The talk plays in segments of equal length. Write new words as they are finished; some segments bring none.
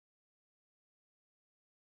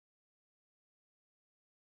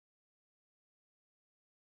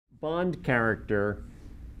bond character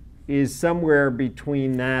is somewhere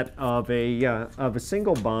between that of a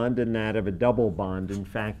single bond and that of a double bond. In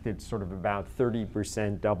fact, it's sort of about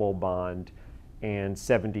 30% double bond and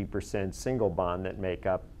 70% single bond that make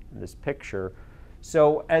up this picture.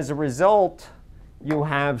 So as a result, you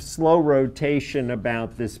have slow rotation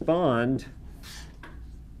about this bond.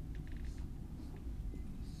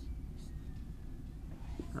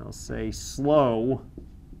 I'll say slow,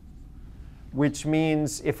 which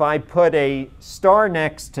means if I put a star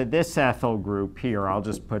next to this ethyl group here, I'll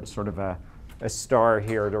just put sort of a star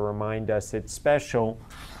here to remind us it's special,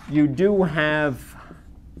 you do have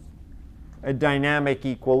a dynamic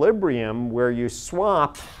equilibrium where you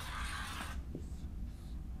swap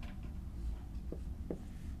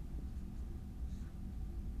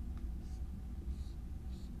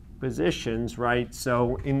positions, right?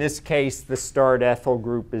 So in this case, the starred ethyl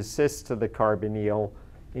group is cis to the carbonyl.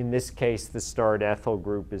 In this case, the starred ethyl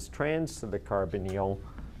group is trans to the carbonyl.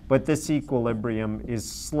 But this equilibrium is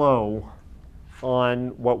slow on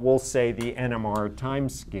what we'll say the NMR time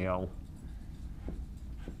scale.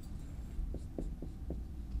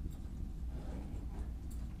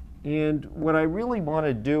 And what I really want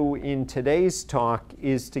to do in today's talk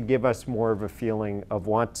is to give us more of a feeling of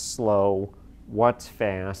what's slow, what's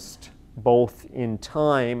fast, both in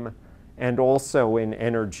time and also in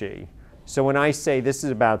energy. So when I say this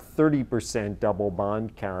is about 30% double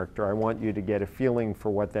bond character, I want you to get a feeling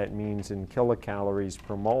for what that means in kilocalories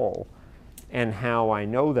per mole and how I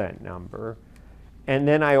know that number. And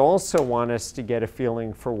then I also want us to get a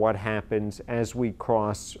feeling for what happens as we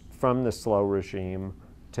cross from the slow regime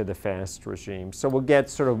to the fast regime. So we'll get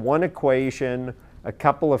sort of one equation, a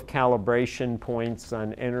couple of calibration points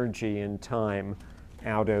on energy and time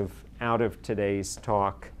out of today's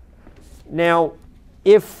talk. Now,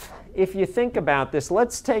 if you think about this,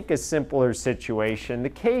 let's take a simpler situation. The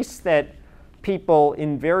case that people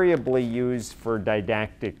invariably use for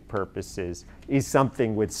didactic purposes is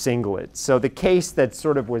something with singlets. So the case that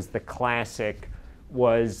sort of was the classic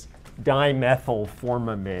was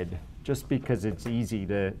dimethylformamide, just because it's easy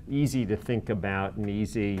to think about and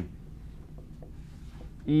easy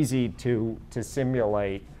to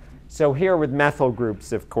simulate. So here with methyl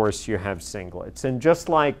groups, of course, you have singlets. And just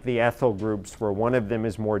like the ethyl groups, where one of them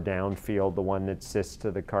is more downfield, the one that's cis to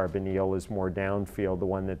the carbonyl is more downfield, the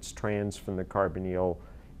one that's trans from the carbonyl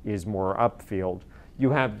is more upfield,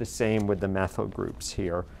 you have the same with the methyl groups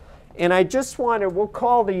here. And I just want to, we'll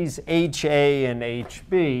call these HA and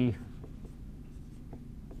HB.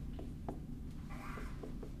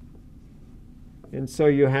 And so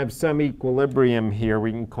you have some equilibrium here.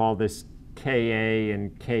 We can call this Ka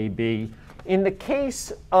and Kb. In the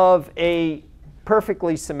case of a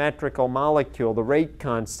perfectly symmetrical molecule, the rate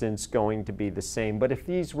constant's going to be the same. But if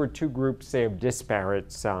these were two groups, say, of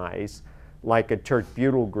disparate size, like a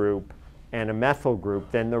tert-butyl group and a methyl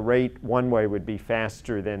group, then the rate one way would be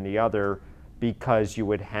faster than the other because you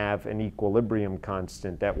would have an equilibrium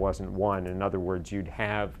constant that wasn't 1. In other words, you'd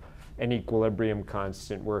have an equilibrium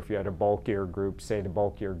constant where if you had a bulkier group, say the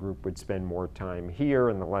bulkier group would spend more time here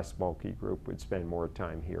and the less bulky group would spend more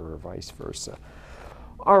time here, or vice versa.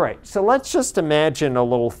 All right, so let's just imagine a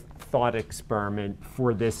little thought experiment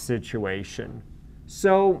for this situation.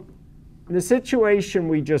 So the situation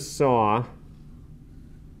we just saw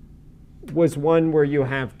was one where you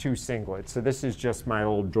have two singlets. So this is just my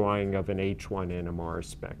old drawing of an H1 NMR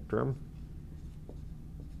spectrum.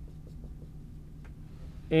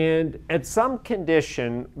 And at some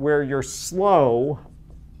condition where you're slow,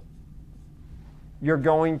 you're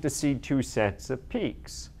going to see two sets of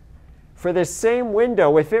peaks. For this same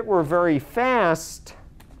window, if it were very fast,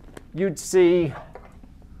 you'd see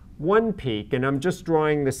one peak. And I'm just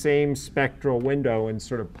drawing the same spectral window and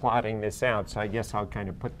sort of plotting this out. So I guess I'll kind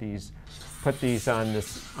of put these on the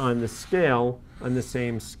scale, on the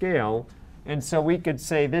same scale. And so we could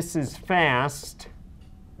say this is fast.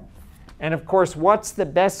 And of course, what's the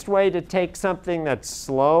best way to take something that's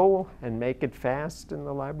slow and make it fast in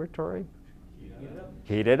the laboratory?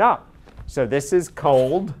 Heat it up. So this is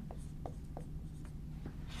cold,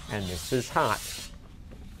 and this is hot.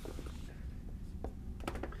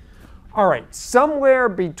 All right, somewhere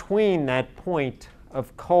between that point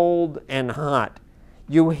of cold and hot,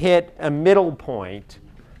 you hit a middle point,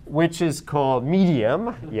 which is called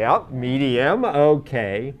medium. Yep, medium,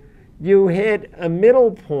 OK. You hit a middle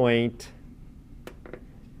point,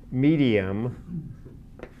 medium,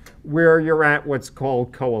 where you're at what's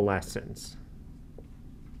called coalescence.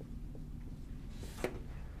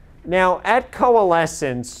 Now, at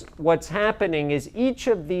coalescence, what's happening is each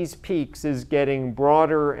of these peaks is getting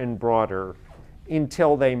broader and broader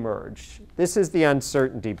until they merge. This is the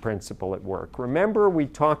uncertainty principle at work. Remember we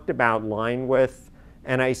talked about line width,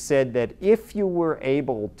 and I said that if you were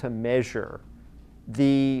able to measure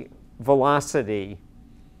the velocity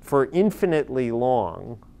for infinitely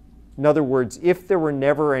long, in other words, if there were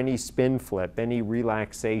never any spin flip, any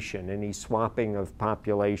relaxation, any swapping of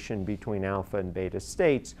population between alpha and beta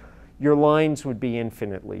states, your lines would be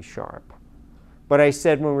infinitely sharp. But I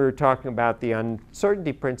said when we were talking about the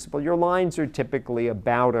uncertainty principle, your lines are typically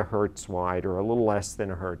about a Hertz wide or a little less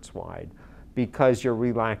than a Hertz wide because your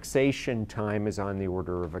relaxation time is on the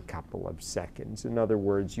order of a couple of seconds. In other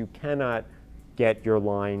words, you cannot get your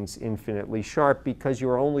lines infinitely sharp because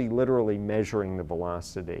you're only literally measuring the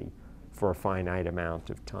velocity for a finite amount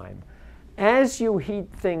of time. As you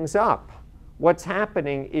heat things up, what's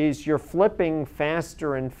happening is you're flipping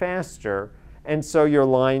faster and faster, and so your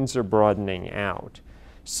lines are broadening out.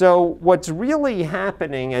 So what's really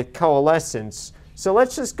happening at coalescence, so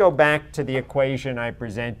let's just go back to the equation I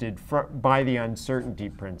presented by the uncertainty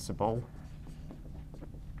principle.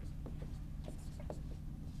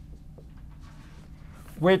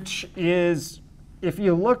 Which is, if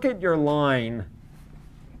you look at your line,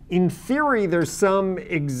 in theory, there's some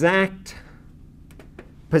exact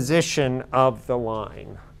position of the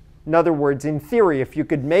line. In other words, in theory, if you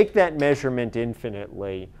could make that measurement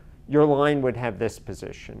infinitely, your line would have this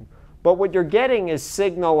position. But what you're getting is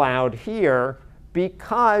signal out here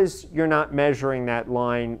because you're not measuring that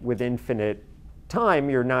line with infinite time.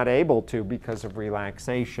 You're not able to because of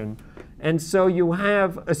relaxation. And so you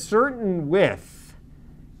have a certain width.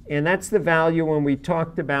 And that's the value when we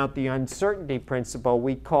talked about the uncertainty principle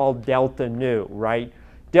we called delta nu, right?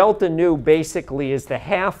 Delta nu basically is the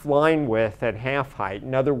half line width at half height.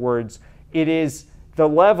 In other words, it is the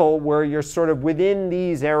level where you're sort of within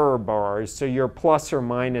these error bars, so you're plus or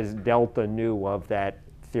minus delta nu of that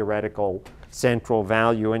theoretical central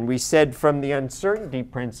value. And we said from the uncertainty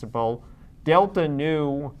principle, delta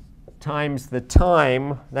nu times the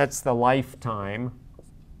time, that's the lifetime.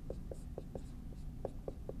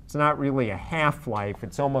 It's not really a half-life.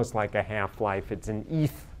 It's almost like a half-life. It's an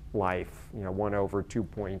ETH life, 1 over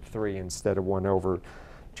 2.3 instead of 1 over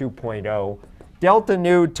 2.0. Delta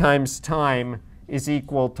nu times time is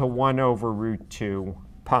equal to 1 over root 2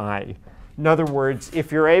 pi. In other words,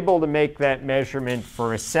 if you're able to make that measurement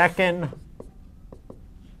for a second,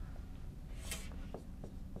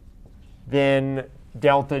 then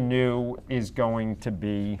delta nu is going to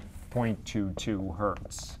be 0.22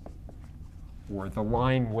 Hertz. Or the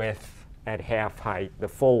line width at half height, the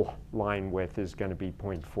full line width is going to be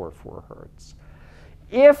 0.44 Hertz.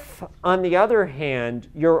 If, on the other hand,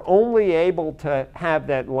 you're only able to have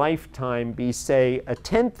that lifetime be, say,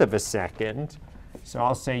 1/10 of a second, so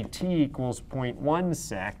I'll say t equals 0.1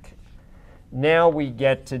 sec, now we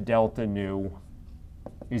get to delta nu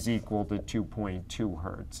is equal to 2.2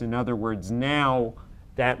 Hertz. In other words, now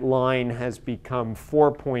that line has become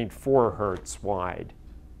 4.4 Hertz wide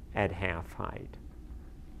at half height.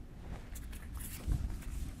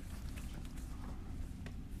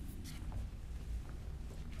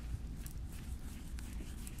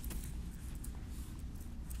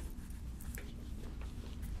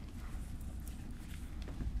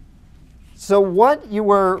 So what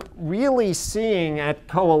you are really seeing at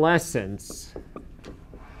coalescence,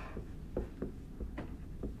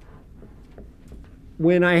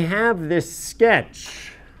 when I have this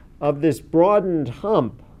sketch of this broadened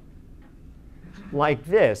hump like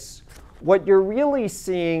this, what you're really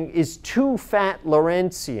seeing is two fat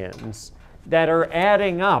Lorentzians that are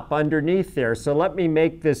adding up underneath there. So let me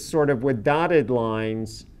make this sort of with dotted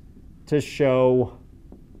lines to show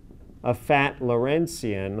a fat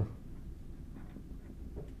Lorentzian.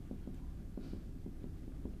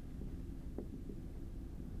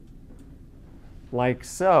 Like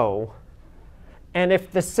so. And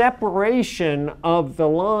if the separation of the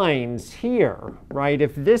lines here, right,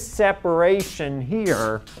 if this separation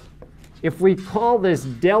here, if we call this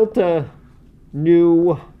delta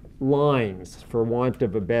nu lines, for want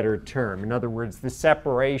of a better term, in other words, the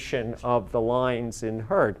separation of the lines in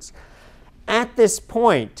Hertz, at this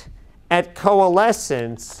point, at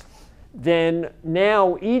coalescence, then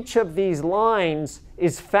now each of these lines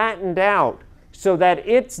is fattened out so that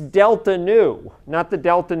it's delta nu, not the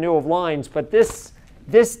delta nu of lines, but this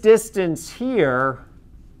distance here,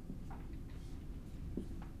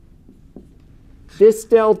 this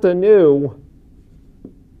delta nu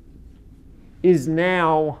is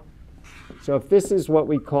now, so if this is what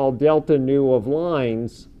we call delta nu of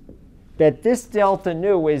lines, that this delta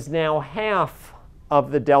nu is now half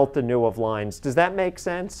of the delta nu of lines. Does that make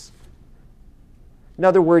sense? In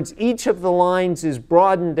other words, each of the lines is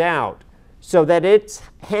broadened out so that its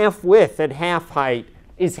half width at half height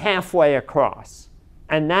is halfway across.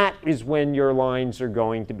 And that is when your lines are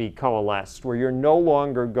going to be coalesced, where you're no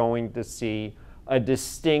longer going to see a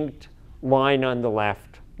distinct line on the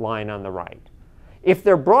left, line on the right. If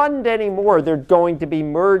they're broadened anymore, they're going to be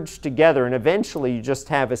merged together, and eventually you just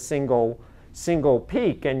have a single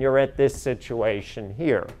peak, and you're at this situation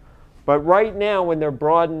here. But right now, when they're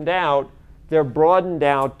broadened out to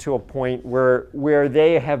a point where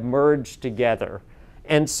they have merged together.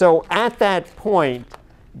 And so at that point,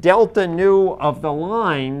 delta nu of the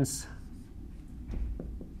lines,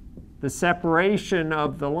 the separation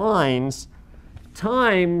of the lines,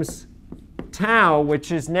 times tau,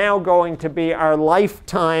 which is now going to be our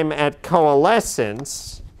lifetime at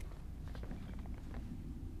coalescence,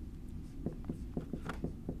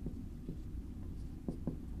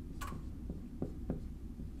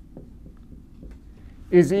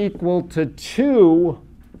 is equal to 2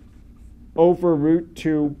 over root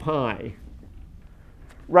 2 pi.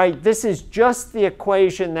 Right, this is just the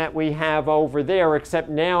equation that we have over there, except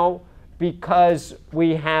now because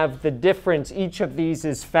we have the difference, each of these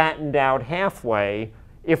is fattened out halfway.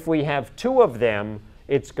 If we have 2 of them,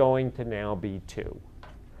 it's going to now be 2.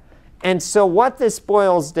 And so what this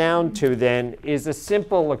boils down to then is a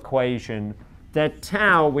simple equation that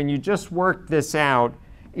tau, when you just work this out,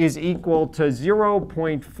 is equal to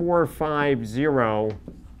 0.450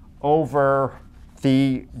 over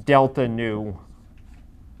the delta nu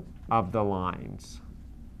of the lines.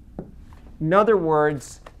 In other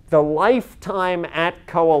words, the lifetime at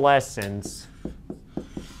coalescence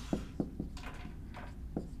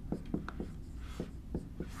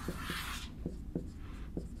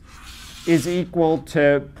is equal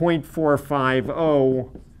to 0.450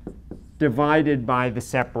 divided by the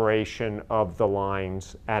separation of the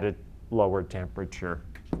lines at a lower temperature.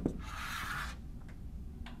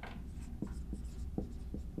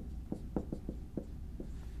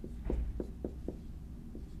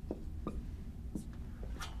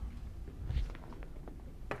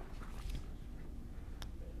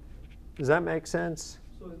 Does that make sense?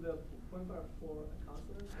 So is the 0.54 a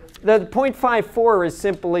constant? The 0.54 is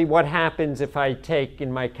simply what happens if I take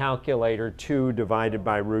in my calculator 2 divided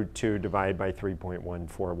by root 2 divided by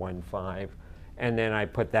 3.1415. And then I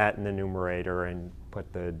put that in the numerator and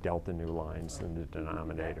put the delta nu lines in the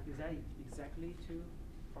denominator. Is that exactly 2?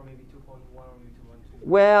 Or maybe 2.1 or maybe 2.12?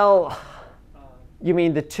 Well, you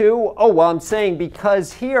mean the 2? Oh, well, I'm saying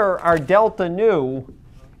because here our delta nu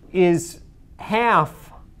is half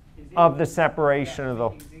of the separation of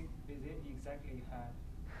the... Is it exactly half?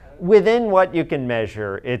 Within what you can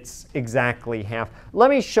measure, it's exactly half. Let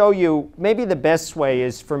me show you, maybe the best way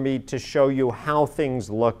is for me to show you how things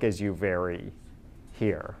look as you vary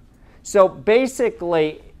here. So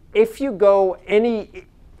basically, if you go if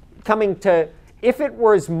it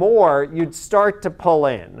was more, you'd start to pull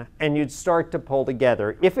in and you'd start to pull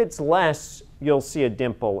together. If it's less, you'll see a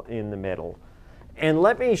dimple in the middle. And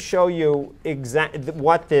let me show you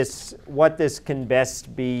what this can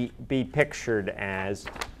best be pictured as.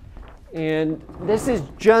 And this is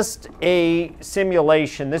just a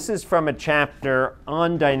simulation. This is from a chapter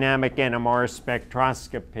on dynamic NMR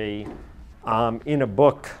spectroscopy in a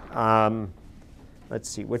book. Let's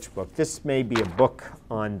see, which book? This may be a book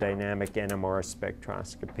on dynamic NMR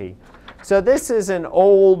spectroscopy. So this is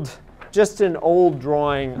just an old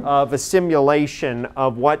drawing of a simulation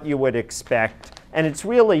of what you would expect. And it's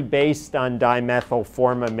really based on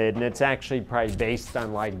dimethylformamide, and it's actually probably based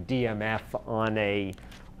on like DMF on a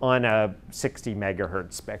 60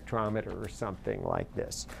 megahertz spectrometer or something like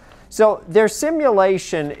this. So their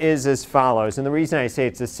simulation is as follows, and the reason I say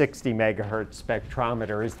it's a 60 megahertz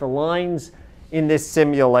spectrometer is the lines in this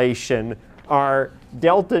simulation are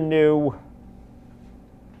delta nu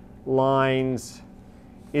lines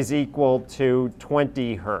is equal to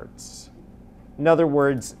 20 hertz. In other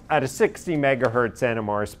words, at a 60 megahertz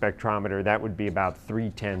NMR spectrometer, that would be about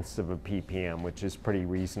 0.3 of a ppm, which is pretty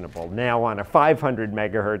reasonable. Now, on a 500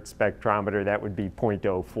 megahertz spectrometer, that would be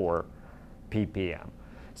 0.04 ppm.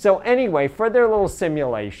 So anyway, for their little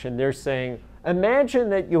simulation, they're saying, imagine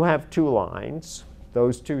that you have 2 lines,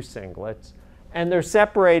 those 2 singlets, and they're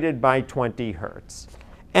separated by 20 hertz.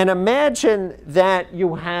 And imagine that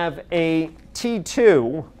you have a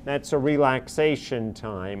T2, that's a relaxation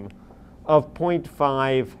time, of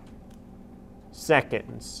 0.5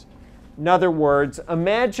 seconds. In other words,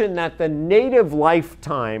 imagine that the native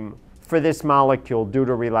lifetime for this molecule due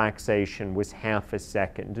to relaxation was half a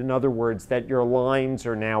second. In other words, that your lines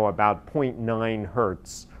are now about 0.9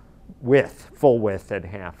 hertz width, full width at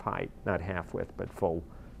half height. Not half width, but full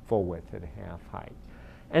width at half height.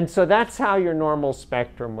 And so that's how your normal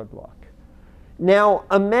spectrum would look. Now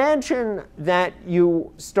imagine that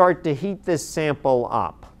you start to heat this sample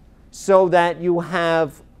up so that you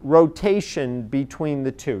have rotation between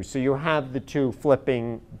the two. So you have the two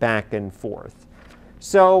flipping back and forth.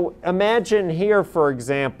 So imagine here, for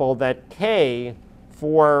example, that K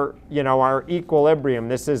for our equilibrium,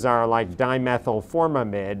 this is our like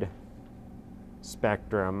dimethylformamide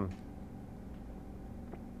spectrum,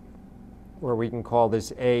 where we can call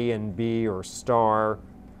this A and B or star.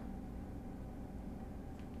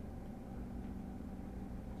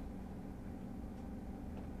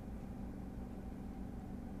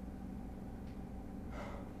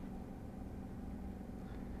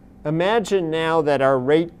 Imagine now that our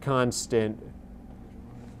rate constant,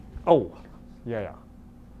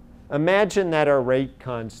 imagine that our rate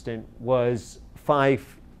constant was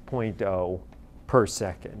 5.0 per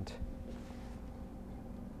second.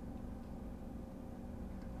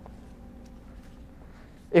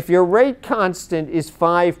 If your rate constant is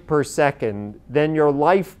 5 per second, then your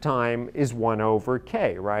lifetime is 1 over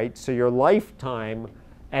K, right? So your lifetime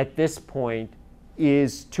at this point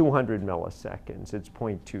is 200 milliseconds. It's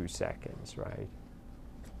 0.2 seconds, right?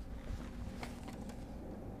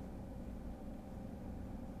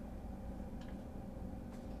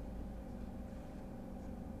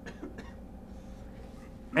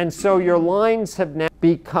 And so your lines have now,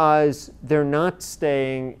 because they're not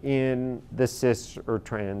staying in the cis or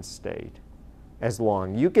trans state as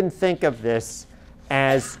long. You can think of this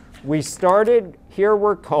as we started, here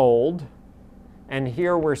we're cold, and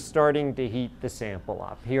here we're starting to heat the sample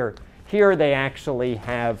up. Here they actually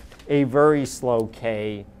have a very slow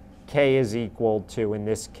K. K is equal to, in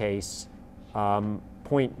this case,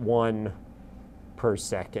 0.1 per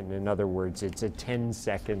second. In other words, it's a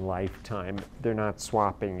 10-second lifetime. They're not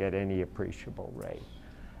swapping at any appreciable rate.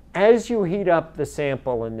 As you heat up the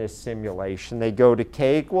sample in this simulation, they go to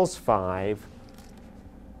K equals 5,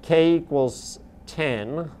 K equals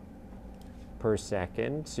 10 per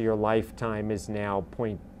second. So your lifetime is now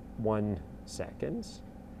 0.1 seconds.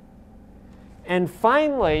 And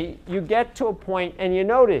finally, you get to a point, and you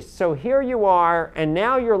notice, so here you are, and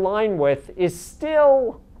now your line width is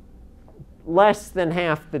still less than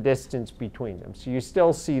half the distance between them. So you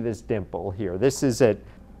still see this dimple here. This is it.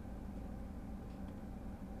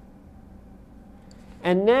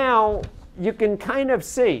 And now you can kind of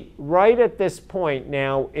see, right at this point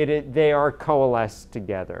now, they are coalesced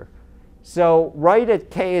together. So right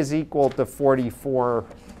at K is equal to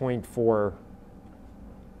 44.4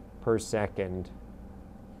 per second,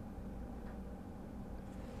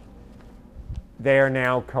 they are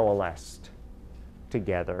now coalesced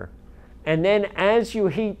together. And then as you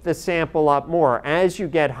heat the sample up more, as you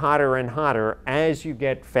get hotter and hotter, as you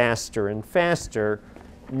get faster and faster,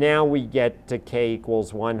 now we get to K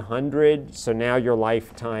equals 100. So now your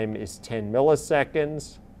lifetime is 10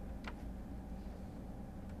 milliseconds.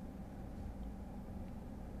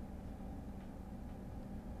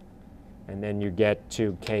 And then you get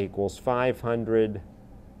to K equals 500.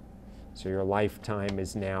 So your lifetime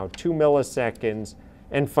is now 2 milliseconds.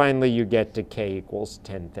 And finally, you get to K equals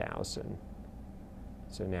 10,000.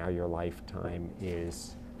 So now your lifetime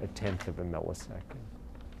is 1/10 of a millisecond.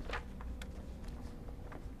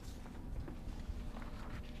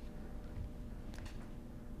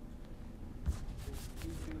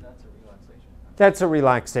 That's a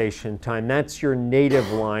relaxation time. That's your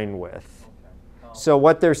native line width. So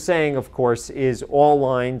what they're saying, of course, is all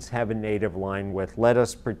lines have a native line width. Let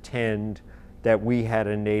us pretend that we had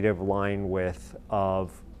a native line width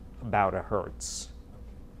of about a hertz.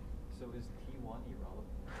 So is T1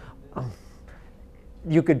 irrelevant?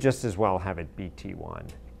 You could just as well have it be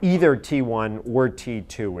T1. Either T1 or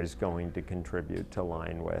T2 is going to contribute to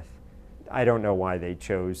line width. I don't know why they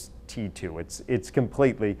chose T2. It's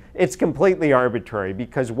completely arbitrary,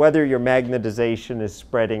 because whether your magnetization is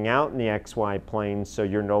spreading out in the XY plane so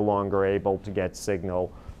you're no longer able to get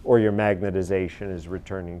signal, or your magnetization is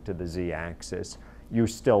returning to the Z-axis, you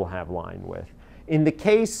still have line width. In the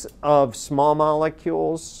case of small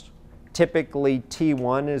molecules, typically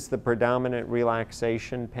T1 is the predominant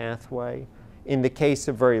relaxation pathway. In the case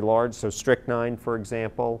of very large, so strychnine, for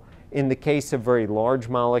example, in the case of very large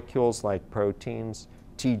molecules like proteins,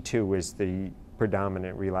 T2 is the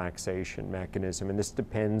predominant relaxation mechanism. And this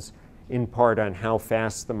depends in part on how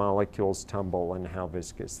fast the molecules tumble and how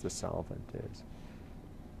viscous the solvent is.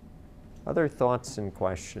 Other thoughts and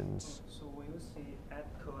questions? So when you say at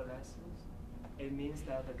coalescence, it means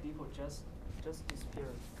that the dipole just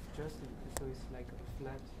disappears. So it's like a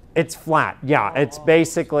flat. It's flat, yeah. It's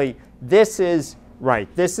basically, this is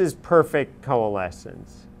perfect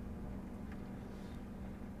coalescence.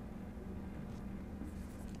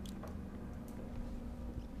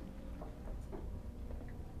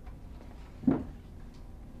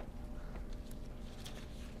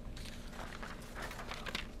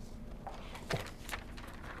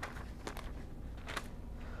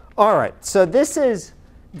 All right, so this is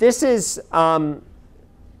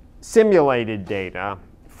simulated data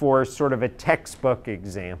for sort of a textbook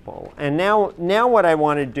example. And now what I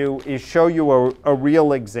want to do is show you a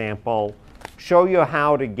real example, show you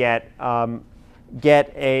how to get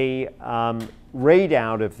a rate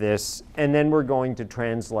out of this, and then we're going to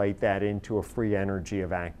translate that into a free energy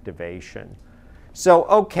of activation. So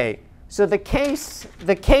okay, so the case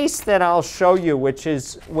that I'll show you, which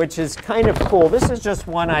is kind of cool. This is just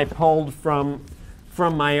one I pulled from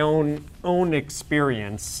my own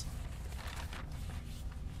experience.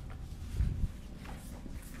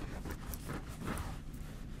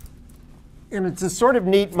 And it's a sort of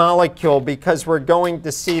neat molecule because we're going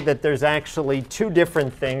to see that there's actually two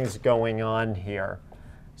different things going on here.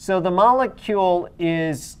 So the molecule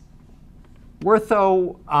is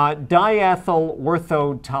diethyl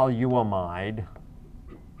orthotoluamide.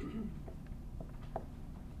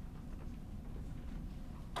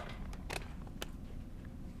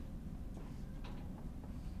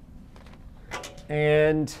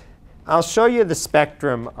 And I'll show you the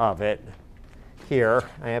spectrum of it. Here,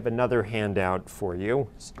 I have another handout for you.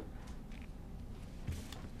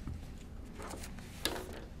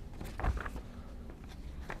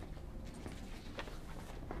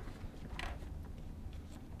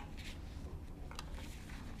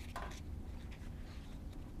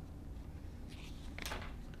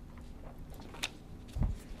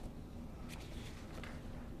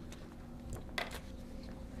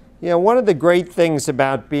 You know, one of the great things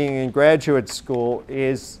about being in graduate school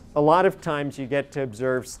is a lot of times you get to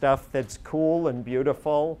observe stuff that's cool and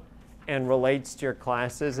beautiful and relates to your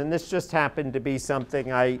classes. And this just happened to be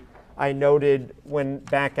something I noted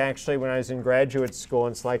back when I was in graduate school.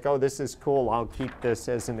 And it's like, oh, this is cool. I'll keep this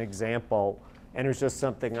as an example. And it was just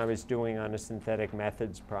something I was doing on a synthetic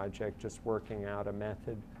methods project, just working out a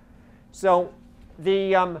method. So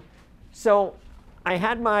so I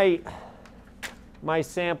had my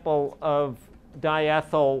sample of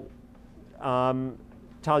diethyl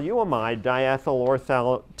toluamide, diethyl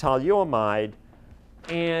orthotoluamide,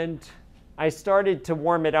 and I started to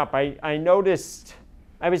warm it up. I noticed,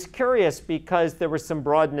 I was curious because there was some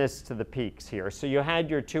broadness to the peaks here. So you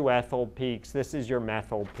had your two ethyl peaks. This is your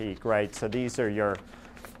methyl peak, right? So these are your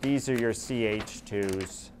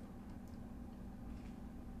CH2s.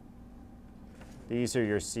 These are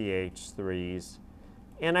your CH3s.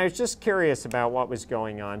 And I was just curious about what was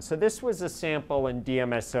going on. So this was a sample in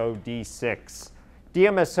DMSO D6.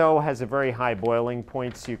 DMSO has a very high boiling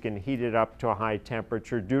point, so you can heat it up to a high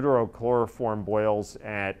temperature. Deuterochloroform boils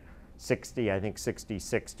at 60, I think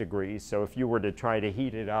 66 degrees. So if you were to try to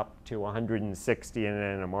heat it up to 160 in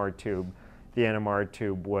an NMR tube, the NMR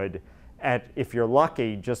tube would, if you're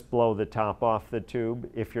lucky, just blow the top off the tube.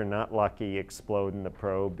 If you're not lucky, explode in the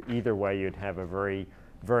probe. Either way, you'd have a very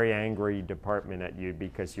angry department at you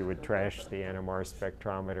because you would trash the NMR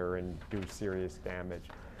spectrometer and do serious damage.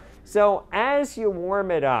 So as you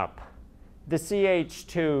warm it up, the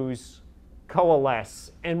CH2s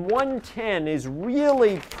coalesce. And 110 is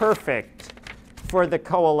really perfect for the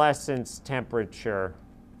coalescence temperature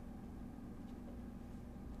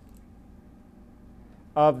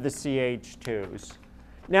of the CH2s.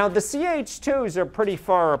 Now, the CH2s are pretty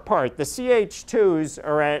far apart. The CH2s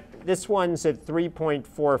are this one's at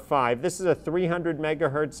 3.45. This is a 300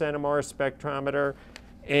 megahertz NMR spectrometer,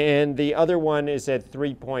 and the other one is at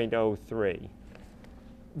 3.03.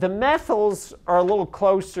 The methyls are a little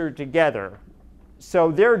closer together. So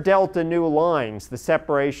they're delta nu lines. The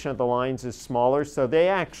separation of the lines is smaller, so they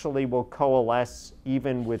actually will coalesce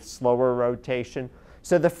even with slower rotation.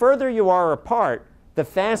 So the further you are apart, the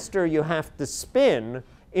faster you have to spin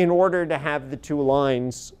in order to have the two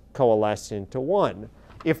lines coalesce into one.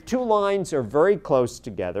 If two lines are very close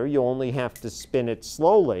together, you only have to spin it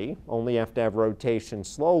slowly, only have to have rotation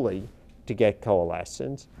slowly to get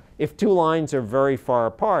coalescence. If two lines are very far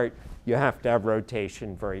apart, you have to have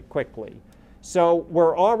rotation very quickly. So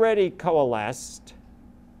we're already coalesced.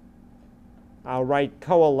 I'll write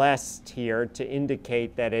coalesced here to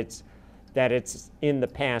indicate that it's in the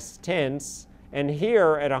past tense. And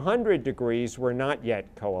here at 100 degrees, we're not yet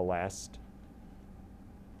coalesced.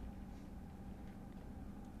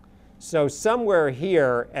 So somewhere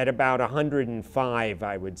here at about 105,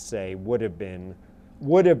 I would say, would have been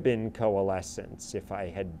coalescence if I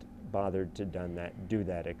had bothered to do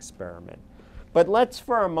that experiment. But let's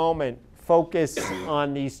for a moment focus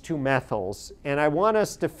on these two methyls. And I want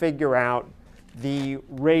us to figure out the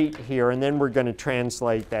rate here, and then we're going to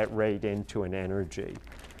translate that rate into an energy.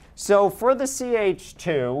 So for the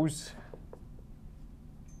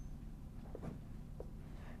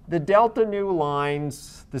the delta nu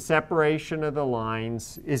lines, the separation of the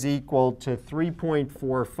lines, is equal to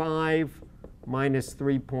 3.45 minus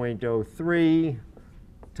 3.03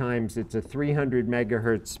 times, it's a 300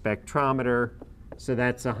 megahertz spectrometer, so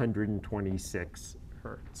that's 126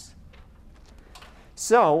 hertz.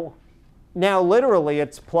 So now literally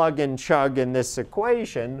it's plug and chug in this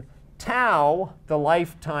equation. Tau, the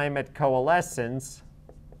lifetime at coalescence,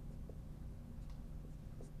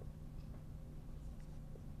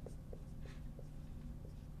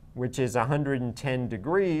 which is 110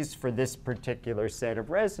 degrees for this particular set of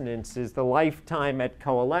resonances, the lifetime at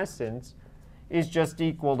coalescence is just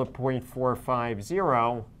equal to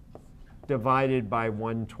 0.450 divided by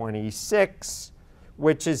 126,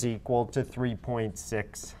 which is equal to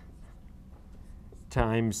 3.6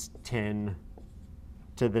 times 10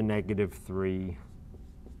 to the negative 3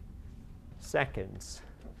 seconds.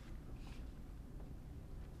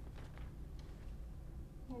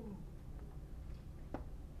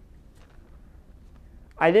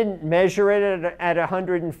 I didn't measure it at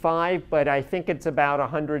 105, but I think it's about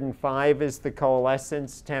 105 is the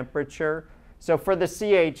coalescence temperature. So for the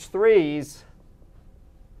CH3s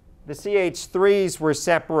were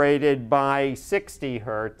separated by 60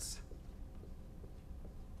 hertz.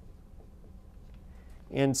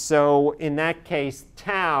 And so in that case,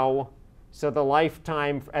 tau, so the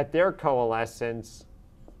lifetime at their coalescence,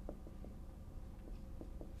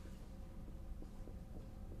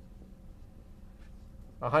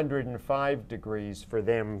 (105 degrees for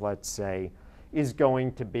them, let's say, is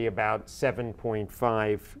going to be about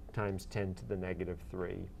 7.5 times 10 to the negative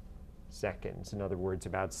 3 seconds. In other words,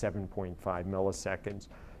 about 7.5 milliseconds.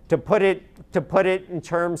 To put it in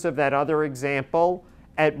terms of that other example,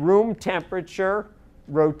 at room temperature,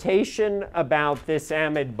 rotation about this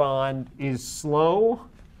amide bond is slow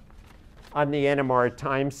on the NMR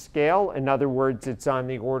time scale. In other words, it's on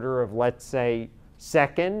the order of, let's say,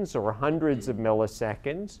 seconds or hundreds of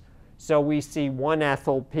milliseconds. So we see one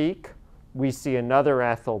ethyl peak, we see another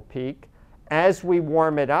ethyl peak. As we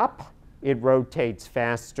warm it up, it rotates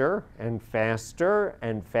faster and faster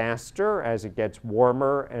and faster as it gets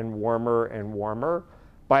warmer and warmer and warmer.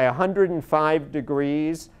 By 105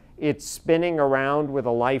 degrees, it's spinning around with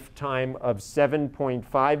a lifetime of 7.5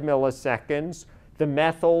 milliseconds. The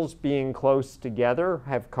methyls, being close together,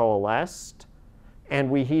 have coalesced. And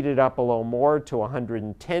we heat it up a little more to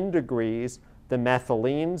 110 degrees. The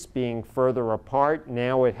methylenes, being further apart,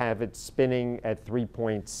 now it have it spinning at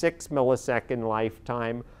 3.6 millisecond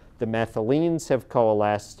lifetime. The methylenes have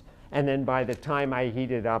coalesced. And then by the time I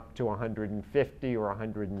heat it up to 150 or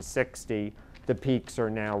 160, the peaks are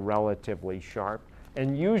now relatively sharp.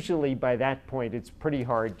 And usually by that point, it's pretty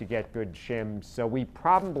hard to get good shims. So we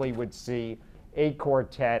probably would see a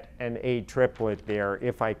quartet and a triplet there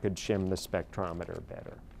if I could shim the spectrometer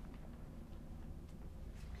better.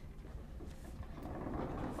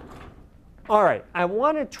 All right, I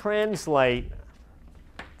want to translate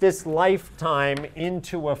this lifetime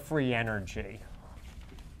into a free energy.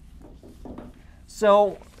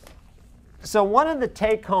 So one of the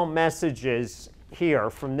take-home messages here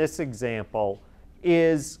from this example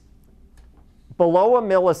is below a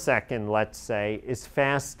millisecond, let's say, is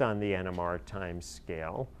fast on the NMR time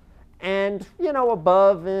scale. And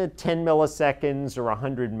above 10 milliseconds or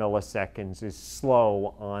 100 milliseconds is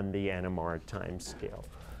slow on the NMR time scale.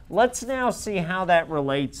 Let's now see how that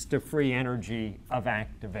relates to free energy of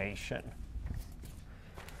activation.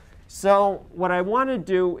 So what I want to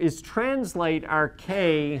do is translate our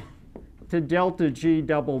K to delta G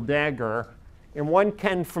double dagger. And one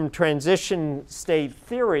can, from transition state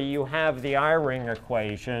theory, you have the I-ring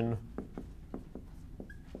equation,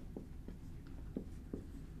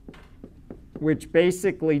 which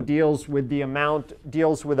basically deals with a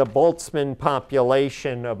Boltzmann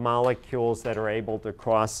population of molecules that are able to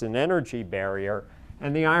cross an energy barrier.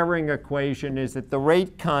 And the I-ring equation is that the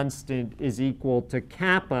rate constant is equal to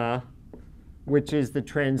kappa, which is the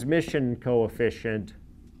transmission coefficient,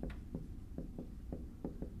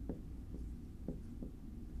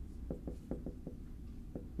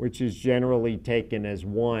 which is generally taken as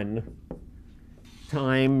 1,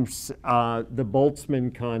 times the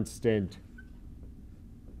Boltzmann constant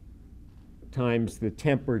times the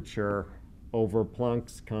temperature over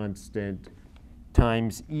Planck's constant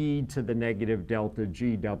times e to the negative delta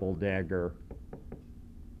G double dagger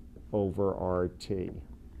over RT,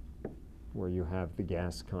 where you have the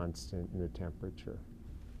gas constant and the temperature.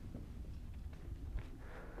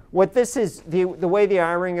 What this is, the way the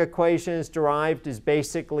Eyring equation is derived is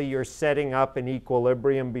basically you're setting up an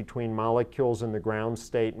equilibrium between molecules in the ground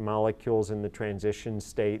state and molecules in the transition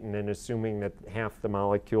state, and then assuming that half the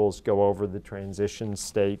molecules go over the transition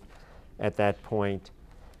state at that point.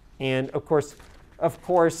 And of course,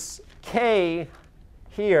 K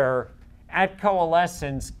here, at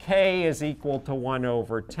coalescence, K is equal to 1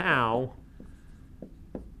 over tau.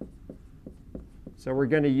 So we're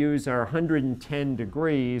going to use our 110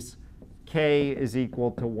 degrees. K is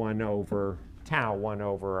equal to 1 over tau, 1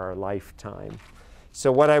 over our lifetime.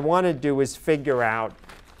 So what I want to do is figure out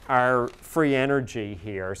our free energy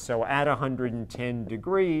here. So at 110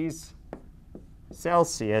 degrees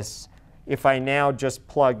Celsius, if I now just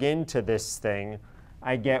plug into this thing,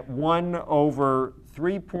 I get 1 over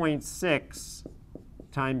 3.6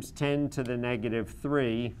 times 10 to the negative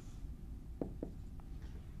 3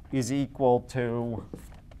 is equal to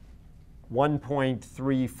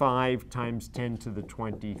 1.35 times 10 to the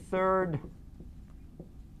 23rd,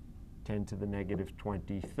 10 to the negative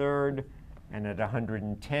 23rd. And at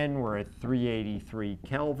 110, we're at 383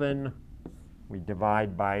 Kelvin. We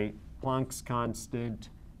divide by Planck's constant,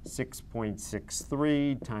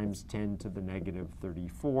 6.63 times 10 to the negative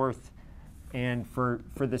 34th. And for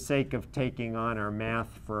the sake of taking on our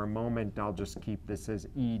math for a moment, I'll just keep this as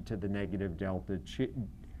e to the negative delta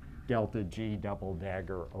G double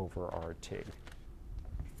dagger over RT.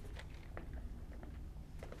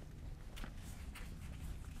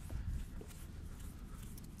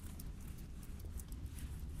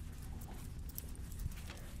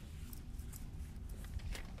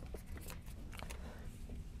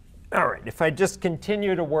 All right, if I just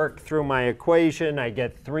continue to work through my equation, I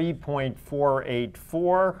get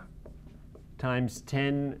 3.484 times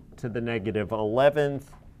 10 to the negative 11th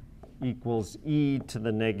equals e to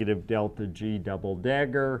the negative delta G double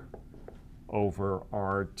dagger over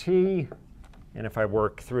RT. And if I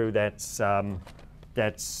work through, that's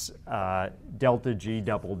delta G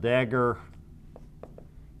double dagger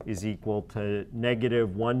is equal to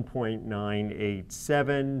negative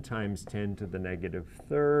 1.987 times 10 to the negative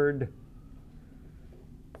 3rd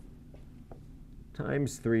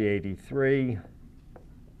times 383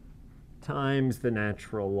 times the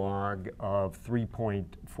natural log of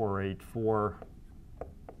 3.484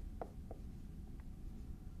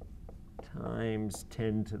 times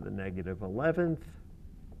 10 to the negative 11th.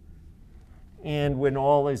 And when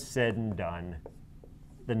all is said and done,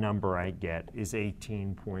 the number I get is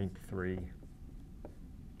 18.3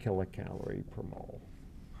 kilocalorie per mole.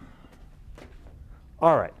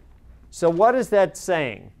 All right, so what is that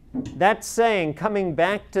saying? That's saying, coming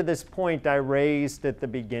back to this point I raised at the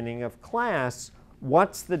beginning of class,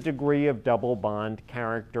 what's the degree of double bond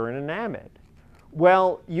character in an amide?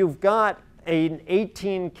 Well, you've got an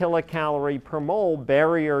 18 kilocalorie per mole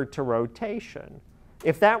barrier to rotation.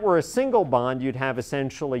 If that were a single bond, you'd have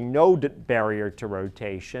essentially no barrier to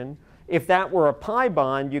rotation. If that were a pi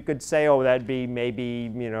bond, you could say, oh, that'd be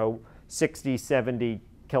maybe 60, 70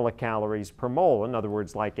 kilocalories per mole. In other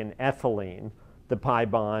words, like in ethylene, the pi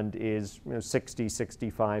bond is 60,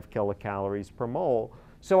 65 kilocalories per mole.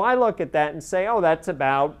 So I look at that and say, oh, that's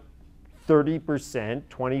about 30%,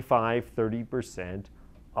 25, 30%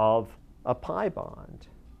 of a pi bond.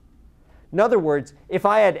 In other words, if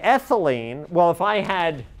I had ethylene, well, if I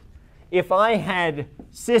had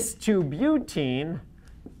cis-2-butene,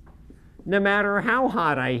 no matter how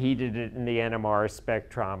hot I heated it in the NMR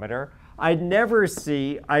spectrometer, I'd never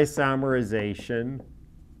see isomerization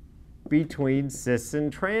between cis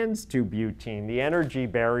and trans-2-butene. The energy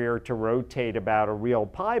barrier to rotate about a real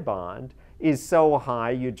pi bond is so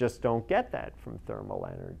high you just don't get that from thermal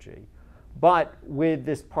energy. But with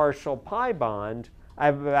this partial pi bond, I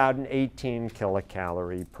have about an 18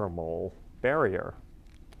 kilocalorie per mole barrier.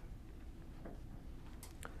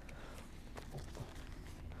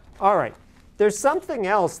 All right, there's something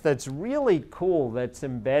else that's really cool that's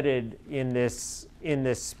embedded in this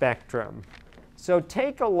spectrum. So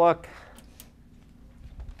take a look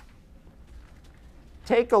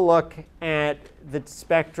at the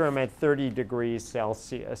spectrum at 30 degrees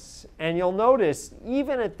Celsius. And you'll notice,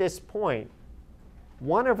 even at this point,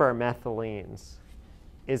 one of our methylenes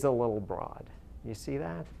is a little broad. You see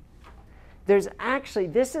that? There's actually,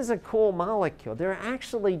 this is a cool molecule. There are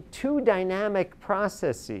actually two dynamic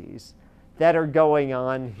processes that are going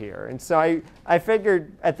on here. And so I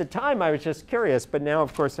figured at the time I was just curious, but now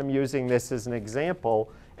of course I'm using this as an example.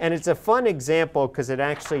 And it's a fun example because it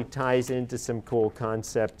actually ties into some cool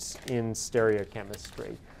concepts in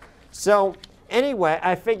stereochemistry. So anyway,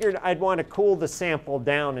 I figured I'd want to cool the sample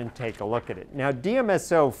down and take a look at it. Now,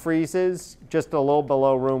 DMSO freezes just a little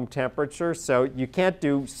below room temperature, so you can't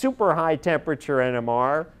do super high temperature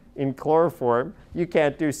NMR in chloroform. You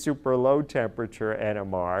can't do super low temperature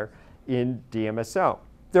NMR in DMSO.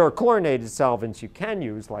 There are chlorinated solvents you can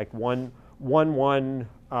use, like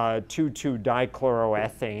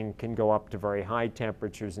 1,1,2,2-dichloroethane can go up to very high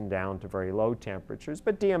temperatures and down to very low temperatures,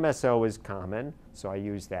 but DMSO is common, so I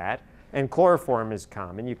use that. And chloroform is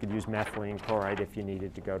common. You could use methylene chloride if you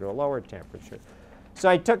needed to go to a lower temperature. So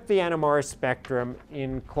I took the NMR spectrum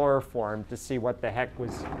in chloroform to see what the heck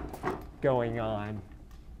was going on.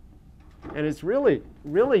 And it's really,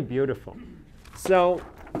 really beautiful. So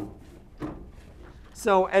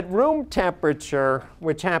at room temperature,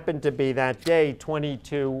 which happened to be that day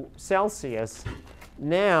 22 Celsius,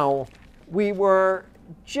 now we were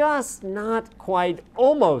just not quite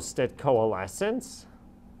almost at coalescence.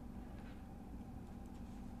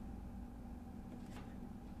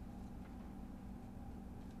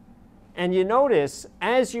 And you notice,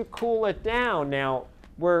 as you cool it down, now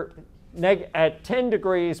we're at 10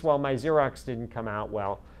 degrees, well, my Xerox didn't come out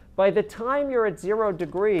well. By the time you're at 0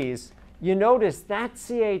 degrees, you notice that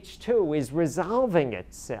CH2 is resolving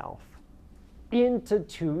itself into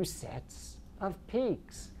 2 sets of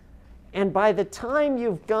peaks. And by the time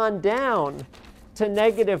you've gone down to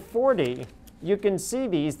 -40, you can see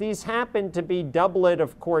these. These happen to be doublet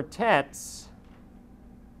of quartets.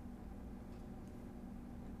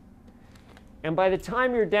 And by the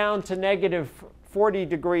time you're down to -40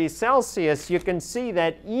 degrees Celsius, you can see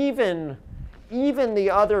that even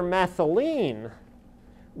the other methylene,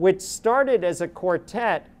 which started as a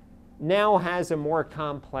quartet, now has a more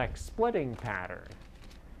complex splitting pattern.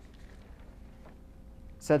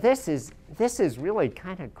 So this is really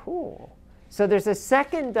kind of cool. So there's a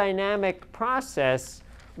second dynamic process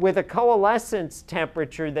with a coalescence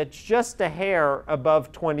temperature that's just a hair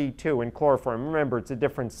above 22 in chloroform. Remember, it's a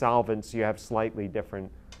different solvent, so you have slightly different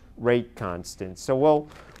rate constants. So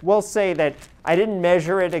we'll say that, I didn't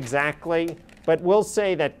measure it exactly, but we'll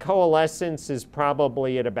say that coalescence is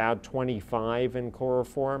probably at about 25 in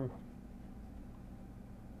chloroform.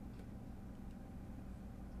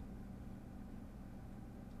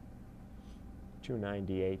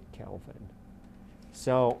 (298 Kelvin).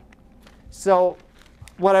 So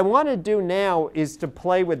what I want to do now is to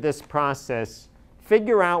play with this process,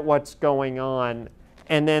 figure out what's going on,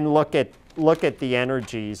 and then look at the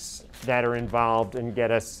energies that are involved and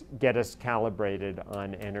get us calibrated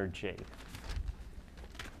on energy.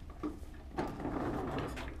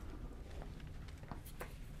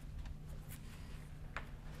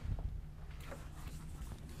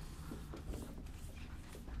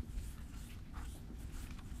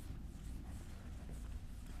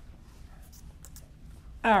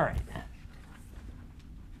 All right.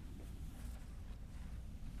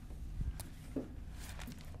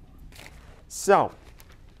 So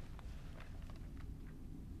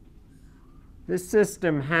this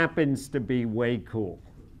system happens to be way cool.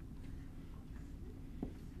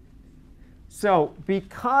 So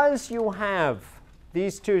because you have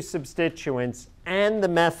these two substituents and the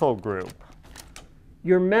methyl group,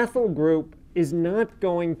 your methyl group is not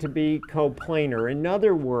going to be coplanar. In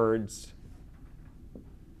other words,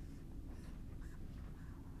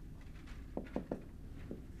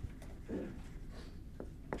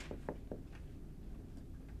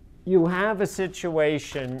 you have a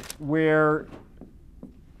situation where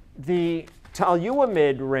the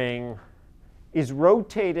toluamide ring is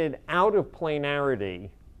rotated out of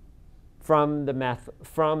planarity from the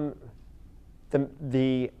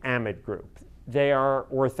amide group. They are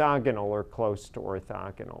orthogonal or close to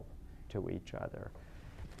orthogonal to each other.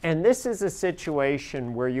 And this is a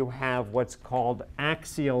situation where you have what's called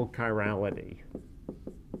axial chirality.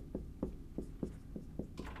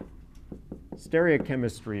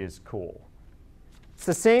 Stereochemistry is cool. It's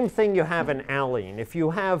the same thing you have in allene. If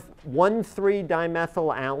you have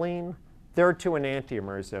 1,3-dimethylallene, there are 2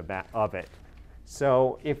 enantiomers of it.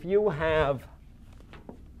 So if you have,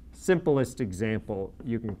 simplest example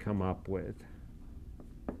you can come up with.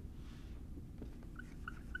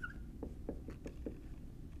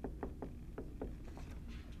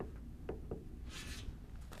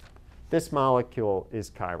 This molecule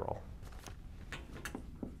is chiral.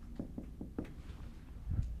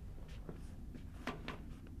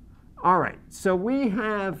 All right, so we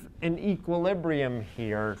have an equilibrium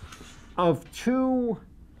here of 2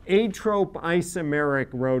 atrope isomeric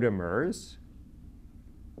rotamers.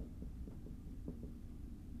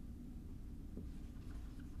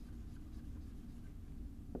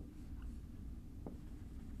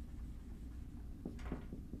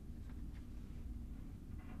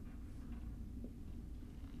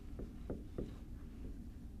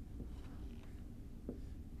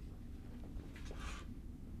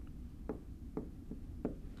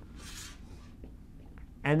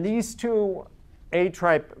 And these two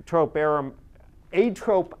atrope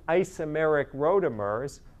isomeric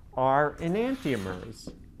rotamers are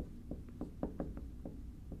enantiomers.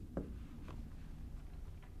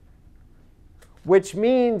 Which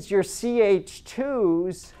means your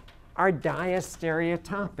CH2s are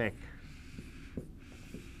diastereotopic.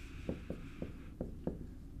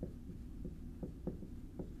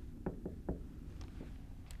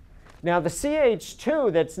 Now the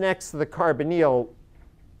CH2 that's next to the carbonyl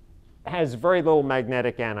has very little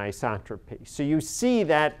magnetic anisotropy. So you see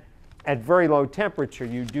that at very low temperature,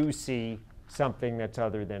 you do see something that's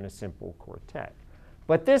other than a simple quartet.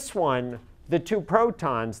 But this one, the two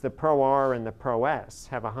protons, the pro-R and the pro-S,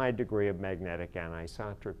 have a high degree of magnetic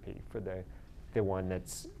anisotropy for the one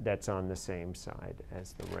that's on the same side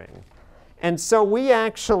as the ring. And so we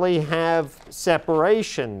actually have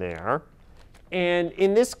separation there. And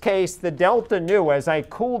in this case, the delta nu, as I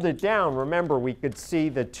cooled it down, remember we could see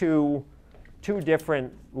the two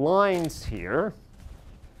different lines here.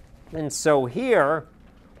 And so here,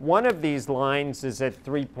 one of these lines is at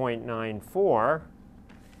 3.94,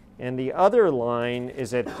 and the other line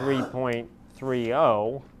is at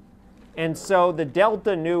 3.30. And so the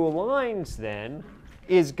delta nu lines then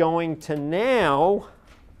is going to now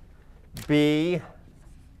be,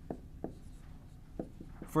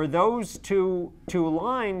 for those two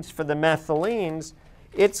lines, for the methylenes,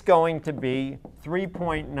 it's going to be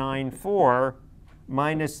 3.94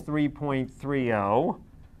 minus 3.30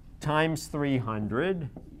 times 300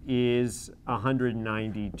 is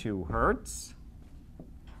 192 hertz.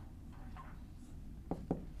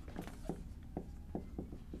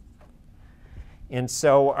 And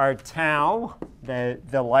so our tau,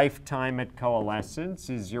 the lifetime at coalescence,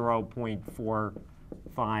 is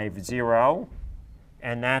 0.450.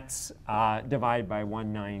 And that's divided by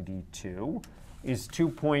 192 is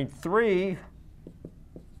 2.3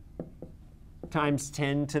 times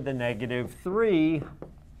 10 to the negative 3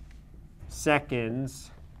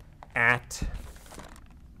 seconds at,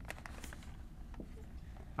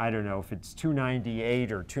 I don't know if it's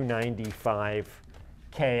 298 or 295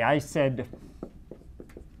 K. I said,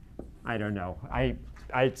 I don't know.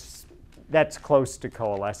 That's close to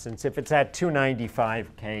coalescence. If it's at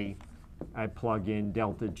 295 K, I plug in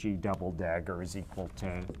delta G double dagger is equal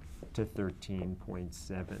to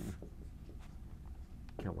 13.7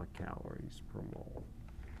 kilocalories per mole.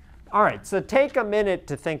 All right, so take a minute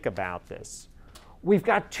to think about this. We've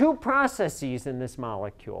got two processes in this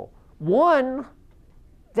molecule. One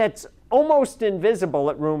that's almost invisible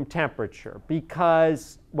at room temperature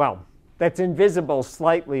because, well, that's invisible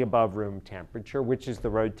slightly above room temperature, which is the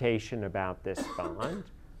rotation about this bond.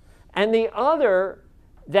 And the other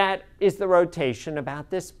that is the rotation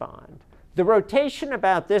about this bond. The rotation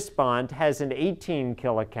about this bond has an 18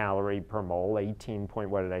 kilocalorie per mole, 3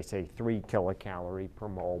 kilocalorie per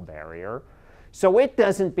mole barrier. So it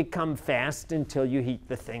doesn't become fast until you heat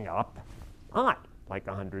the thing up hot, like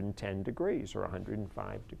 110 degrees or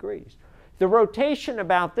 105 degrees. The rotation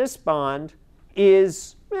about this bond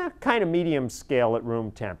is kind of medium scale at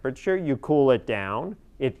room temperature. You cool it down,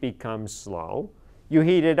 it becomes slow. You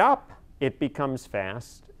heat it up, it becomes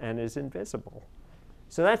fast and is invisible.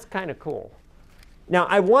 So that's kind of cool. Now,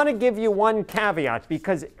 I want to give you one caveat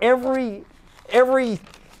because every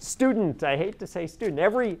student, I hate to say student,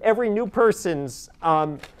 every new person's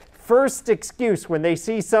first excuse when they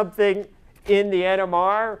see something in the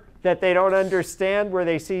NMR that they don't understand, where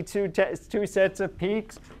they see two sets of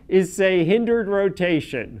peaks, is say hindered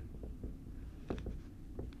rotation.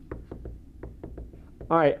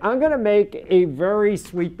 All right, I'm going to make a very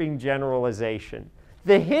sweeping generalization.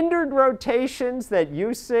 The hindered rotations that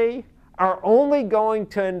you see are only going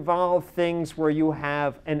to involve things where you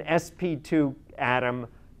have an sp2 atom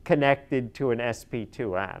connected to an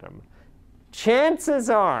sp2 atom. Chances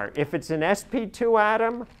are, if it's an sp2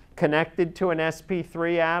 atom connected to an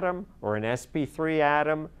sp3 atom, or an sp3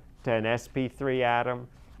 atom to an sp3 atom,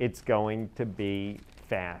 it's going to be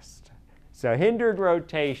fast. So hindered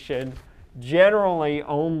rotation generally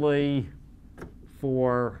only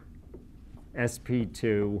for sp2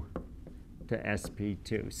 to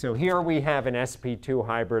sp2. So here we have an sp2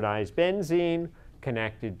 hybridized benzene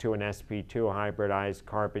connected to an sp2 hybridized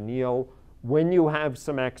carbonyl. When you have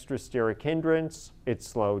some extra steric hindrance, it's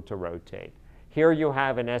slow to rotate. Here you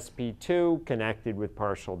have an sp2 connected with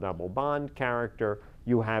partial double bond character.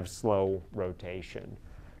 You have slow rotation.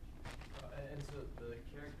 And so the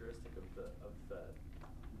characteristic of that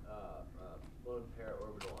lone pair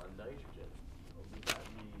orbital on nitrogen, would that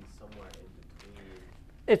be somewhere in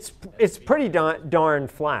between? It's pretty darn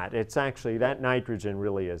flat. It's actually, that nitrogen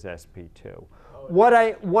really is sp2. Oh,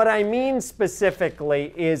 What I mean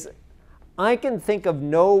specifically is I can think of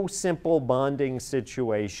no simple bonding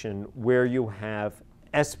situation where you have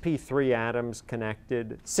sp3 atoms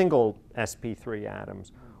connected, single sp3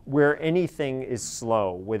 atoms, where anything is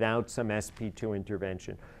slow without some sp2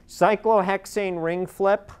 intervention. Cyclohexane ring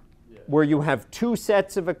flip, where you have two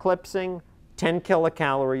sets of eclipsing, 10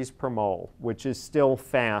 kilocalories per mole, which is still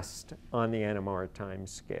fast on the NMR time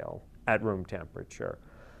scale at room temperature.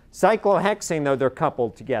 Cyclohexane, though, they're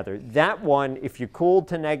coupled together. That one, if you cool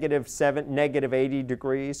to negative 80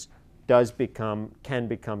 degrees, can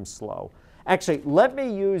become slow. Actually, let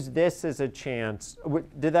me use this as a chance.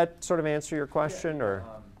 Did that sort of answer your question? Yeah, or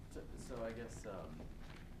so I guess,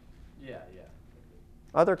 yeah.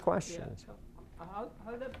 Other questions? Yeah. How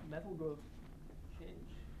did methyl group change?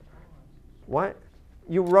 What?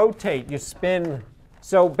 You rotate, you spin.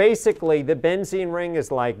 So basically, the benzene ring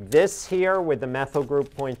is like this here with the methyl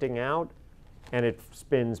group pointing out, and it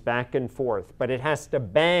spins back and forth. But it has to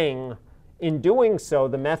bang. In doing so,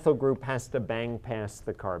 the methyl group has to bang past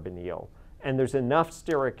the carbonyl. And there's enough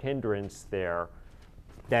steric hindrance there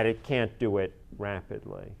that it can't do it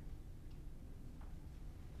rapidly.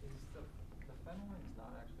 The phenolene is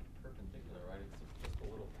not actually perpendicular, right? It's just a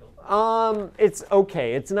little tilted. It's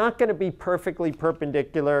OK. It's not going to be perfectly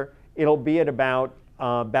perpendicular. It'll be at about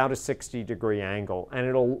a 60-degree angle. And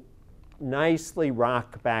it'll nicely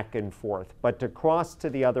rock back and forth. But to cross to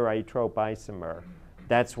the other isotope isomer,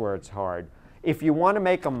 that's where it's hard. If you want to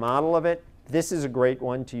make a model of it, this is a great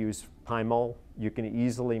one to use Pymol. You can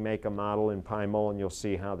easily make a model in Pymol, and you'll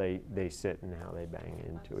see how they sit and how they bang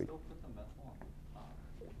into it.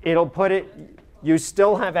 It'll put it, you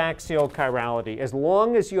still have axial chirality. As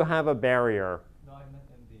long as you have a barrier. No, I meant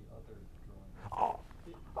in the other drawing.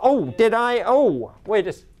 Oh, did I? Oh, wait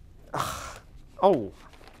a oh,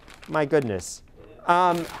 my goodness.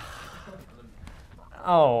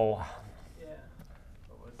 Oh.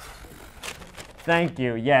 Thank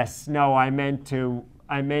you. Yes. No, I meant to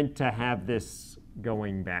have this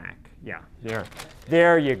going back. Yeah.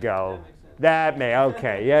 There you go. That may.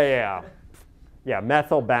 Okay. Yeah. Yeah.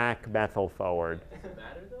 Methyl back, methyl forward. Does it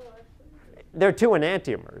matter though, actually? There are two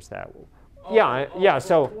enantiomers that. Yeah.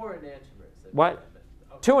 So. 4 enantiomers. What?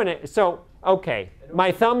 Okay. So okay.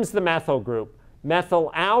 My thumb's the methyl group. Methyl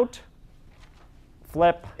out.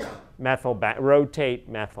 Flip. Methyl back. Rotate.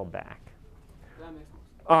 Methyl back.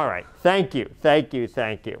 All right, thank you.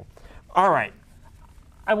 All right,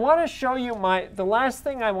 I want to show you the last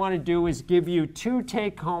thing I want to do is give you 2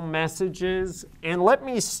 take-home messages. And let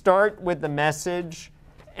me start with the message,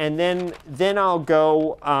 and then I'll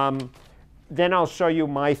go, then I'll show you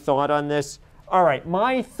my thought on this. All right,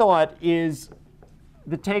 my thought is,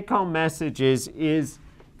 the take-home message is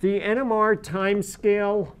the NMR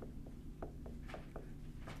timescale.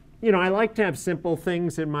 You know, I like to have simple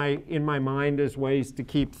things in my mind as ways to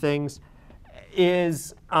keep things.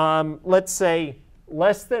 Is let's say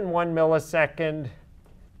less than 1 millisecond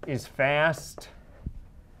is fast.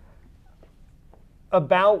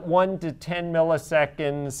 About 1 to 10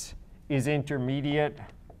 milliseconds is intermediate.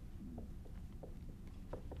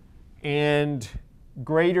 And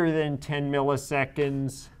greater than 10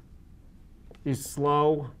 milliseconds is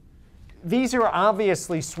slow. These are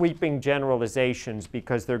obviously sweeping generalizations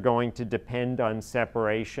because they're going to depend on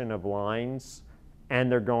separation of lines,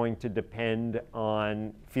 and they're going to depend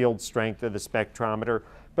on field strength of the spectrometer.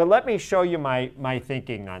 But let me show you my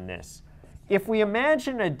thinking on this. If we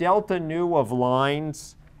imagine a delta nu of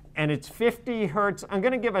lines, and it's 50 hertz, I'm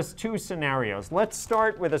going to give us 2 scenarios. Let's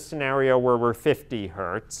start with a scenario where we're 50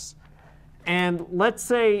 hertz. And let's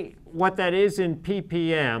say what that is in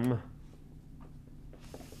ppm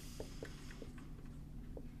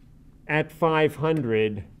at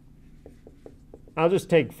 500, I'll just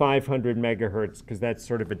take 500 megahertz because that's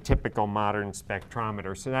sort of a typical modern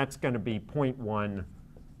spectrometer. So that's going to be 0.1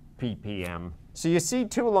 ppm. So you see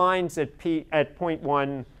 2 lines at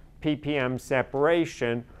 0.1 ppm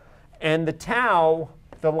separation. And the tau,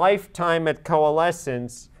 the lifetime at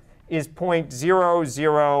coalescence, is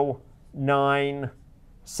 0.009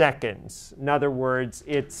 seconds. In other words,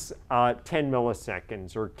 it's 10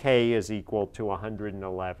 milliseconds, or k is equal to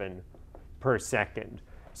 111 per second.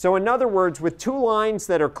 So in other words, with 2 lines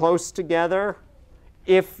that are close together,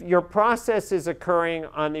 if your process is occurring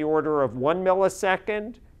on the order of 1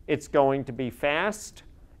 millisecond, it's going to be fast.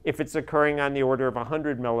 If it's occurring on the order of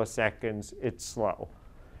 100 milliseconds, it's slow.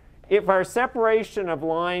 If our separation of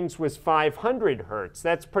lines was 500 hertz,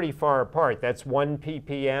 that's pretty far apart. That's 1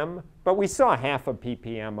 ppm. But we saw half a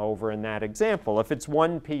ppm over in that example. If it's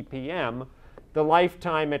 1 ppm, the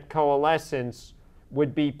lifetime at coalescence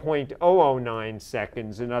would be 0.009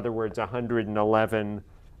 seconds. In other words,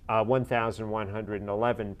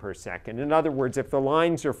 1,111 per second. In other words, if the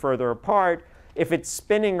lines are further apart, if it's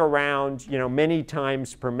spinning around, many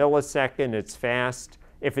times per millisecond, it's fast.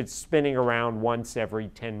 If it's spinning around once every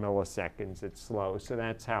 10 milliseconds, it's slow. So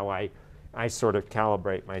that's how I sort of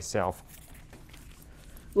calibrate myself.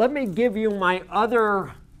 Let me give you my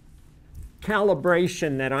other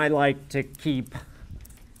calibration that I like to keep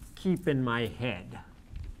in my head.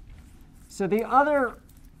 So the other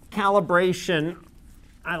calibration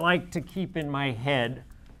I like to keep in my head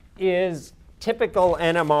is typical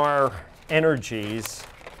NMR energies.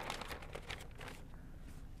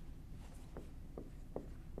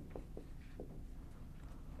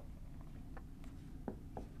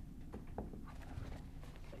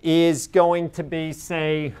 Is going to be,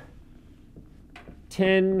 say,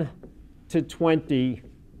 10 to 20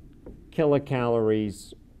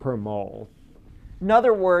 kilocalories per mole. In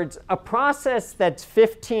other words, a process that's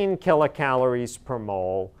 15 kilocalories per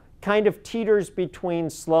mole kind of teeters between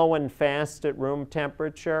slow and fast at room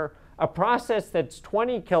temperature. A process that's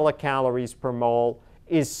 20 kilocalories per mole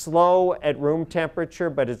is slow at room temperature,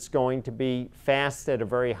 but it's going to be fast at a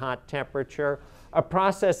very hot temperature. A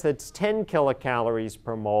process that's 10 kilocalories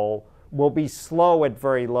per mole will be slow at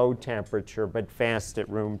very low temperature, but fast at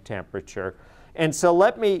room temperature. And so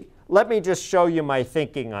let me just show you my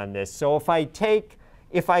thinking on this. So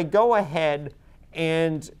if I go ahead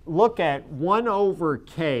and look at 1 over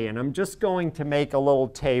k, and I'm just going to make a little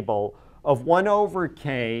table of 1 over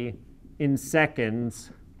k in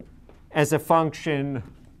seconds as a function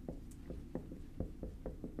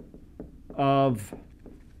of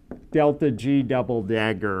delta G double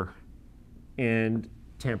dagger and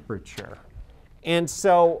temperature. And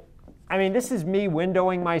so, this is me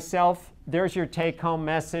windowing myself. There's your take-home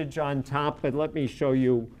message on top, but let me show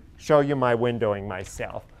you my windowing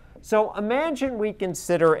myself. So imagine we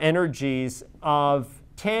consider energies of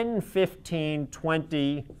 10, 15,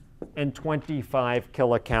 20, and 25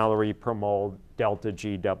 kilocalorie per mole delta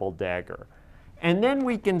G double dagger. And then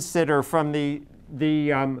we consider from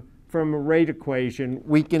from a rate equation,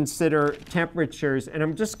 we consider temperatures, and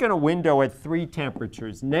I'm just going to window at 3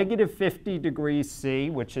 temperatures. Negative 50 degrees C,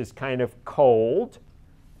 which is kind of cold.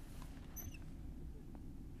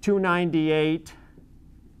 298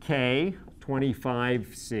 K,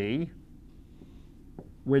 25 C,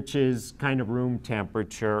 which is kind of room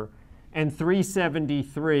temperature. And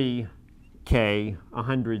 373 K,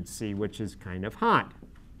 100 C, which is kind of hot.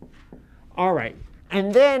 All right.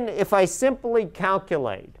 And then if I simply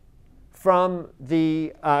calculate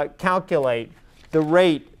calculate the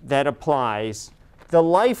rate that applies, the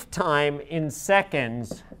lifetime in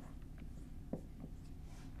seconds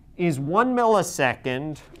is 1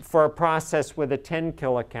 millisecond for a process with a 10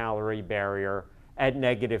 kilocalorie barrier at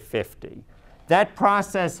negative 50. That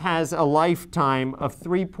process has a lifetime of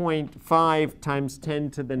 3.5 times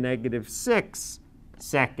 10 to the negative 6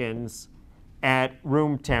 seconds at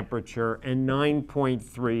room temperature and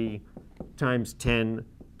 9.3 times 10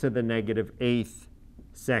 to the negative 8th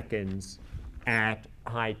seconds at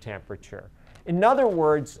high temperature. In other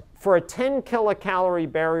words, for a 10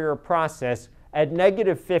 kilocalorie barrier process, at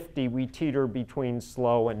negative 50, we teeter between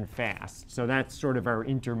slow and fast. So that's sort of our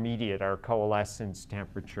intermediate, our coalescence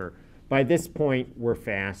temperature. By this point, we're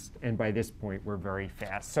fast, and by this point, we're very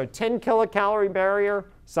fast. So 10 kilocalorie barrier,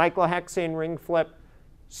 cyclohexane ring flip,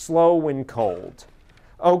 slow when cold.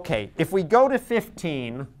 OK, if we go to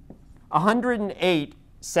 15, 108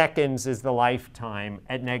 seconds is the lifetime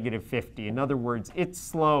at negative 50. In other words, it's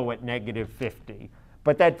slow at negative 50.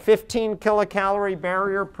 But that 15 kilocalorie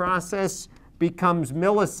barrier process becomes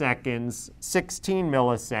milliseconds, 16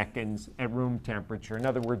 milliseconds at room temperature. In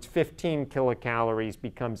other words, 15 kilocalories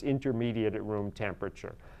becomes intermediate at room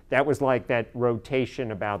temperature. That was like that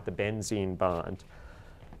rotation about the benzene bond.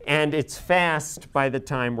 And it's fast by the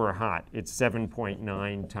time we're hot. It's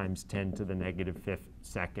 7.9 times 10 to the negative 5th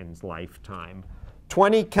seconds lifetime.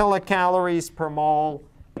 20 kilocalories per mole,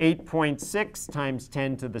 8.6 times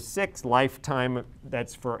 10 to the 6th lifetime,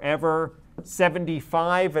 that's forever.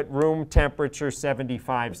 75 at room temperature,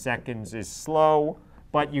 75 seconds is slow,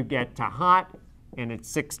 but you get to hot, and it's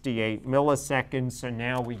 68 milliseconds. So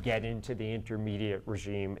now we get into the intermediate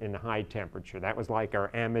regime in high temperature. That was like our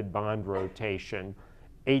amide bond rotation.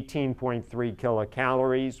 18.3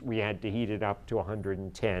 kilocalories, we had to heat it up to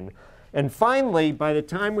 110. And finally, by the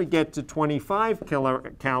time we get to 25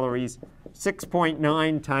 kilocalories,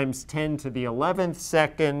 6.9 times 10 to the 11th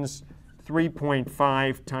seconds,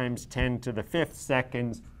 3.5 times 10 to the 5th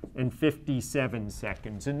seconds, and 57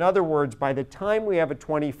 seconds. In other words, by the time we have a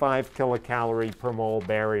 25 kilocalorie per mole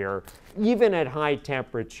barrier, even at high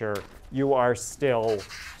temperature, you are still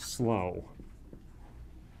slow.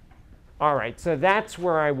 All right, so that's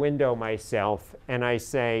where I window myself, and I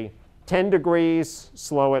say 10 degrees,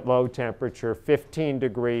 slow at low temperature, 15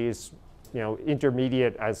 degrees,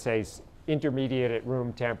 intermediate, I say intermediate at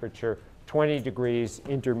room temperature, 20 degrees,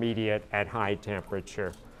 intermediate at high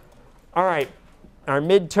temperature. All right, our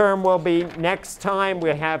midterm will be next time.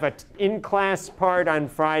 We'll have an in-class part on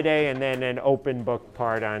Friday and then an open book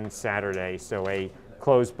part on Saturday, so a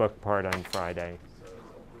closed book part on Friday.